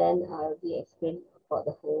 And then we explain about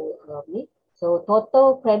the whole need. So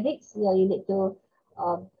total credits, yeah, you need to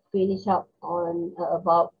uh, finish up on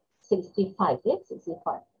about 65, yeah,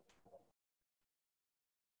 65.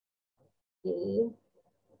 Okay,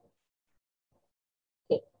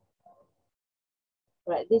 okay,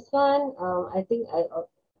 right. This one, I think I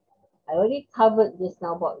already covered this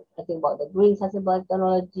now about I think about the green sustainable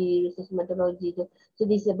technology, research methodology. So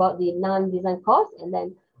this is about the non-design course and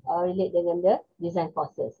then relate dengan the design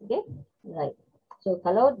courses. Okay, right. So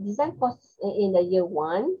kalau design course in the year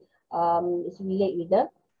one, it's relate with the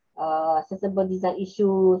sustainable design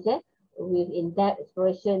issues, with in-depth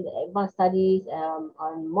exploration, the advanced studies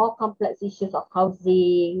on more complex issues of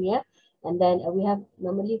housing, yeah. And then we have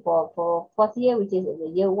normally for fourth year, which is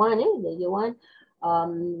the year one, the year one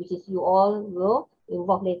which is you all will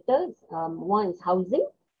involve later. One is housing,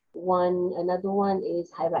 another one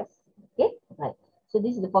is high rise. Okay, right. So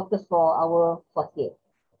this is the focus for our fourth year,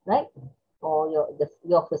 right? Or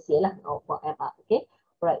your first year lah, or for MR. Okay,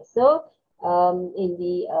 right. So in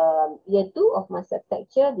the year two of master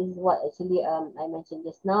architecture, this is what actually I mentioned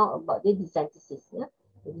just now about the design thesis. Yeah,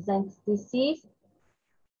 the design thesis.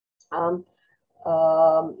 Um,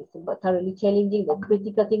 it's about thoroughly challenging the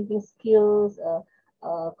critical thinking skills,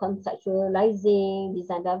 conceptualizing,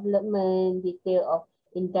 design development, detail of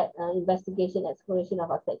in-depth investigation, exploration of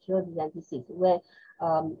architectural design thesis. Where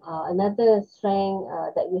another strength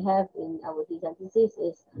that we have in our design thesis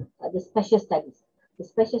is the special studies. The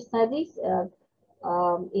special studies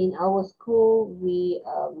in our school, we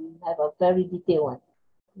have a very detailed one.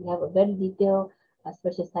 We have a very detailed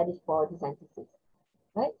special studies for design thesis,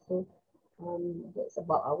 right? So that's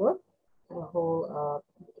about our whole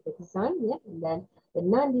the design, yeah. And then the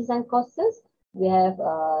non-design courses, we have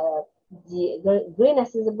the green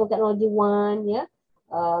accessible technology one, yeah.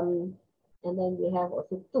 Um, and then we have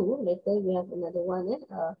also two. Later we have another one,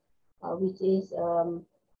 which is the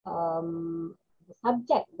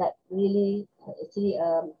subject that really actually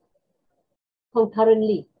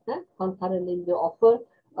concurrently we offer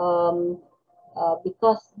um,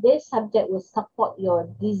 because this subject will support your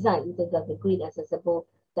design in terms of the green accessible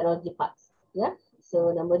technology parts. Yeah.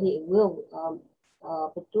 So normally it will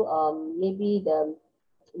maybe the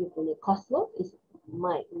coursework is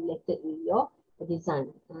might related with your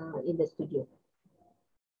design in the studio.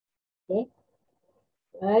 Okay.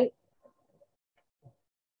 Right.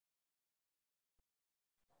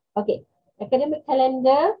 Okay. Academic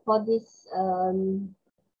calendar for this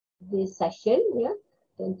session. Yeah.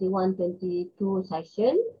 21-22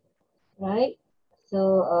 session. Right?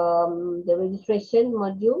 So the registration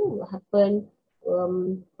module will happen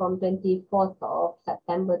from 24th of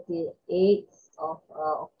September to 8th of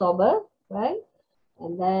October, right?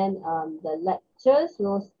 And then the lectures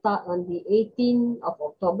will start on the 18th of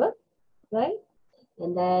October, right?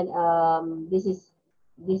 And then this is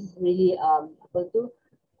really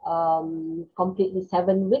completely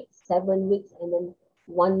 7 weeks, and then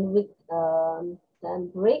 1 week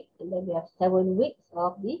then break, and then we have 7 weeks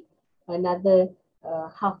of the another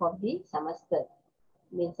half of the semester.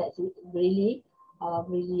 Means that really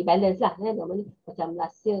balance lah. Normally macam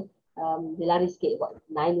last year dia lari sikit about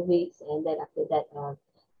 9 weeks, and then after that 9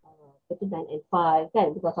 and 5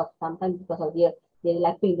 kan, because of dia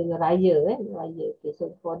lapping dengan raya. Okay,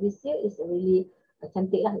 so for this year is really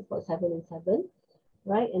cantik lah, it's about 7 and 7,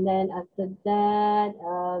 right? And then after that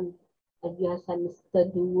you have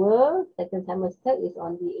semester 2, second semester is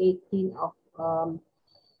on the 18th of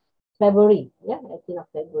February. Yeah, 18th of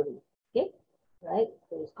February. Okay, right.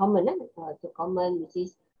 So it's common. It's a common, which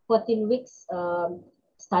is 14 weeks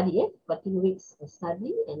study. 14 weeks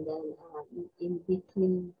study, and then in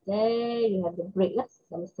between there you have the break,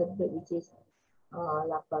 semester break, which is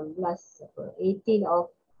 18 of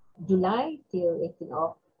July till 18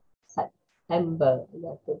 of September. And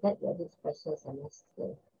after that, you have the special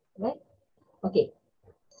semester, right? Okay.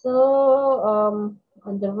 So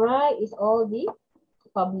on the right is all the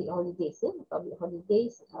public holidays. Public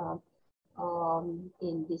holidays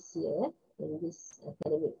in this year, in this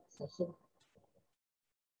academic session.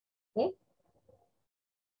 Okay.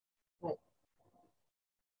 Right.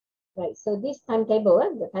 Right. So this timetable,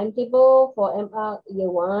 the timetable for MR year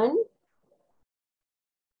 1.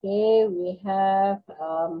 Okay, we have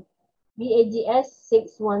BAGS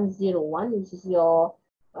 6101, which is your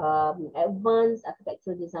Advanced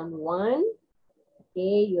Architectural Design 1.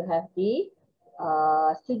 Okay, you have the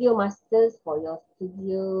Studio Masters for your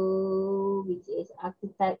studio, which is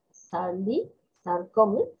Architect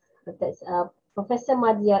Sarkom, that's Professor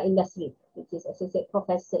Madya Industry, which is Associate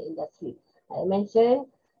Professor Industry. I mentioned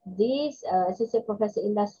this Associate Professor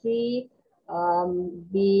Industry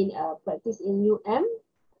being practiced in UM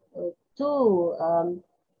to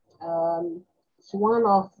it's one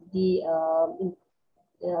of the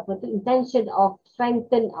intention of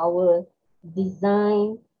strengthen our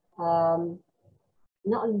design,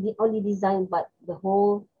 not only design but the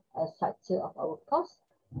whole structure of our course,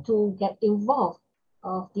 to get involved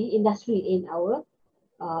of the industry in our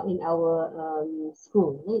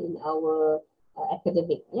school, in our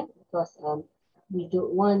academic, because we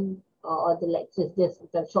don't want all the lectures just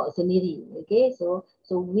macam short sendiri. Okay, so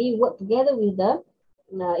we work together with the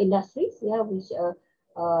industries, which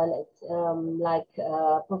like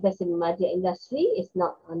Professor Madya Industry is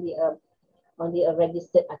not only a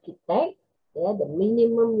registered architect. The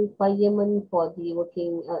minimum requirement for the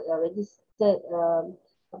working registered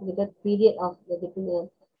period of the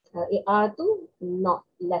AR tu not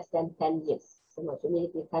less than 10 years. So maksudnya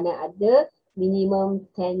kerana ada minimum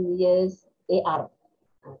 10 years AR.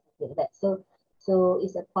 Like that. So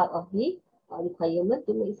it's a part of the requirement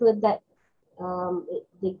to make sure that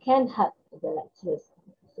they can help the lecturers.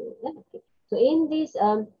 So, okay. So in this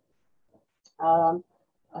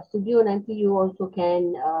studio, nanti you also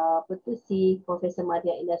can see Professor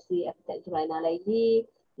Madya Industry Architectural Analogy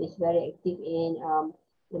is very active in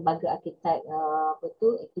lembaga architect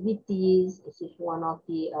activities. This is one of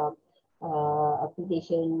the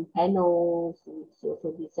accreditation panels. She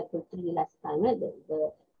also the secretary last time, right?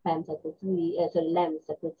 The PAM secretary, LAM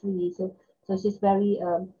secretary. So she's very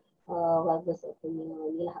well versed in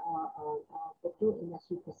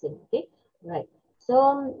industry person. Okay, right.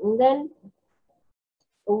 So then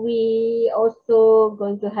we also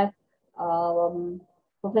going to have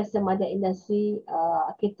Professor Madya Industry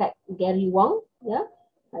Architect Gary Wong,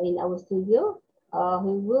 in our studio.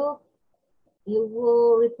 He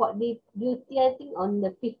will report the duty, I think, on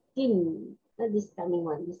the 15th, this coming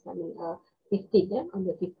 15th, on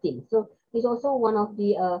the 15th. So he's also one of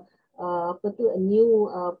the a new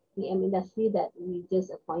PM industry that we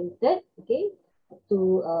just appointed, okay,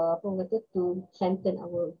 to to strengthen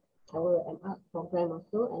our MR program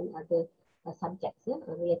also, and other subjects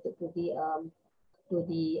related to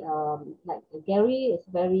the like Gary is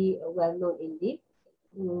very well known in the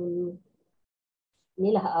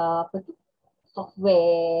inilah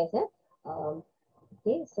software.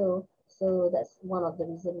 Okay, so that's one of the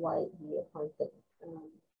reason why we appointed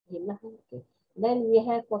him lah. Okay. Then we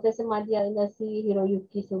have Professor Madya Industry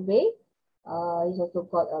Hiroyuki Sobe. He's also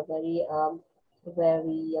got a very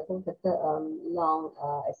long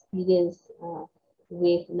experience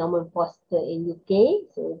with Norman Foster in UK.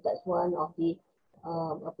 So that's one of the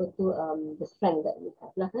the strength that we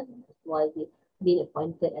have lah. That's why we been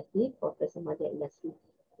appointed as the Professor Madya Industry,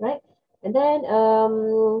 right? And then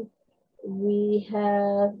we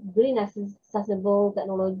have green accessible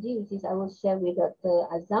technology, which is I will share with Dr.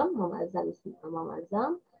 Azam. Muhammad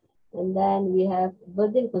Azam. And then we have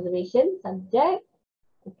burden conservation subject.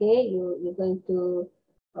 Okay, you're going to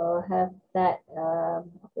have that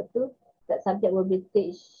that subject will be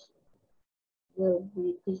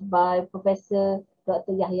by Professor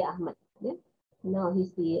Dr. Yahya Ahmad. Yeah? Now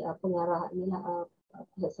he's the pengarah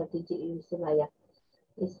Pusat Strategik Universiti Malaya.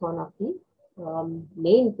 Is one of the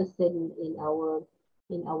main person in our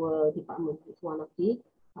department. It's one of the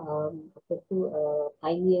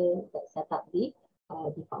pioneer that set up the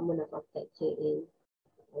Department of Architecture in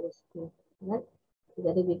our school, right?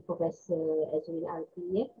 Together with Professor Azrin Arfi.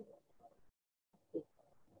 Yeah?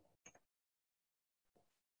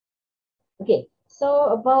 Okay, so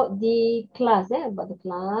about the class,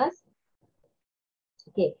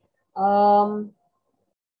 Okay.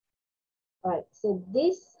 Alright. So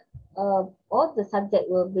this all the subject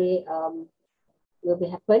will be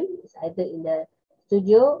happen. It's either in the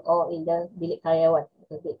studio or in the bilik karyawan.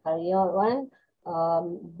 The bilik karyawan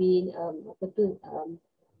been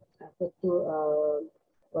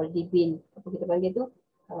already been apa kita panggil tu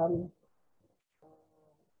um,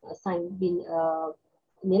 sign been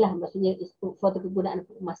inilah maksudnya is for the kegunaan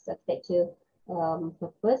master architecture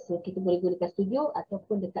purpose. So kita boleh gunakan studio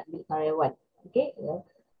ataupun dekat bilik karyawan. Okay.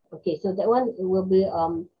 Okay, so that one will be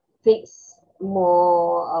fixed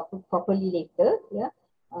more properly later. Yeah,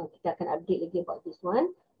 kita akan update lagi about this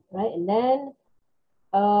one, right? And then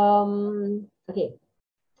okay,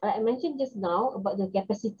 I mentioned just now about the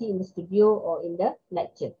capacity in the studio or in the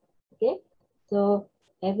lecture. Okay, so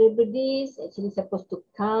everybody is actually supposed to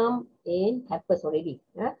come in campus already.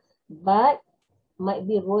 Yeah, but might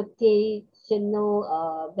be rotational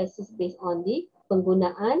basis based on the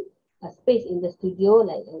penggunaan space in the studio.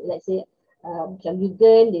 Like let's say macam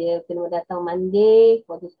Yugen dia kena datang Monday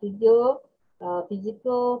for the studio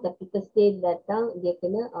physical, tapi Thursday datang dia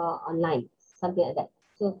kena online, something like that.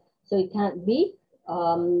 So it can't be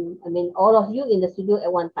I mean all of you in the studio at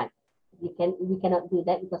one time. We cannot do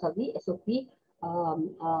that because of the SOP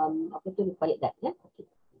apa tu required that. Yeah, okay.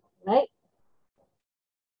 Right.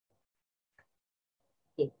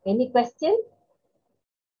 Okay. Any question?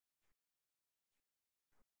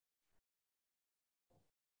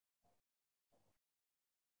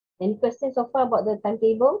 Any questions so far about the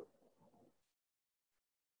timetable?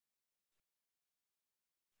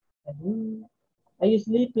 Are you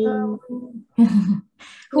sleeping?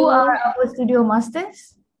 Who are our studio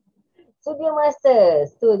masters? Studio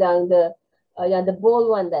masters, tu yang the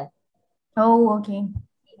bold one there. Oh, okay.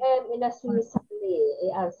 Industry Sarli,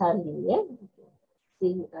 AR Sarli, yeah.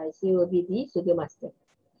 She will be the studio master.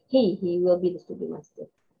 He will be the studio master,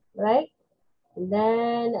 right? And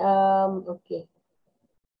then okay.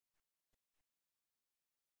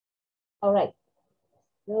 All right.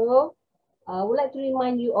 So I would like to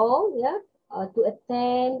remind you all, yeah, to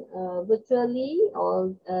attend virtually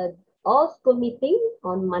all school meeting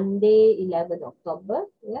on Monday, 11 October,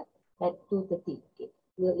 yeah, at 2:30. Okay.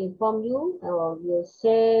 We'll inform you or we'll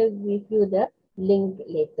share with you the link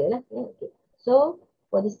later. Yeah, okay. So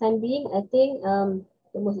for this time being, I think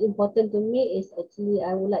the most important to me is actually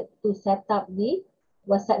I would like to set up the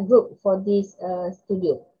WhatsApp group for this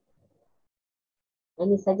studio.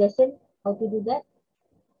 Any suggestion how to do that?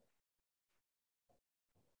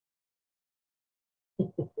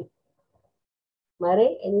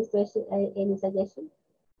 Mari, any question, any suggestion?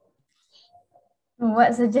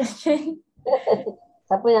 What suggestion?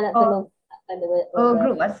 Siapa yang nak tolong?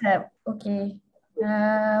 Group WhatsApp. Okay.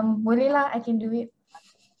 Boleh lah, I can do it.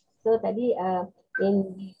 So tadi in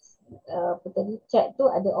apa tadi chat tu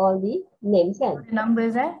ada all the names kan? The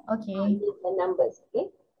numbers okay. The numbers,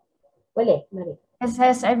 okay? Boleh, mari.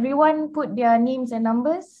 Has everyone put their names and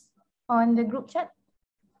numbers on the group chat?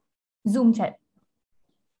 Zoom chat.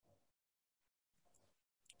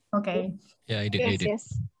 Okay. Yeah, I did.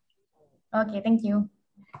 Yes. Okay, thank you.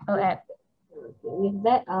 I'll add. With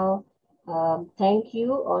that, I'll thank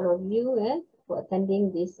you, all of you, for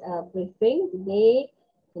attending this briefing today.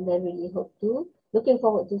 And I really hope to, looking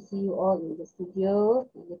forward to see you all in the studio,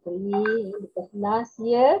 physically, because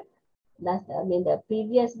the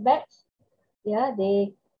previous batch, yeah,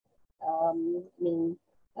 they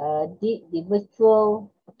did the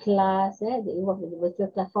virtual class, they involved in the virtual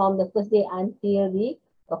class from the first day until the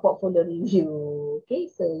portfolio review. Okay,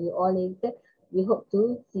 so you all later, we hope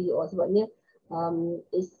to see you all. Sebabnya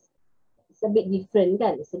it's a bit different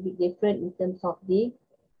kan, it's a bit different in terms of the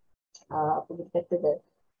apa kita kata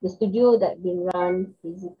the studio that been run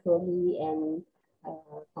physically and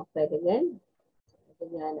compare dengan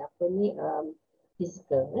apa ni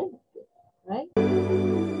physical, right?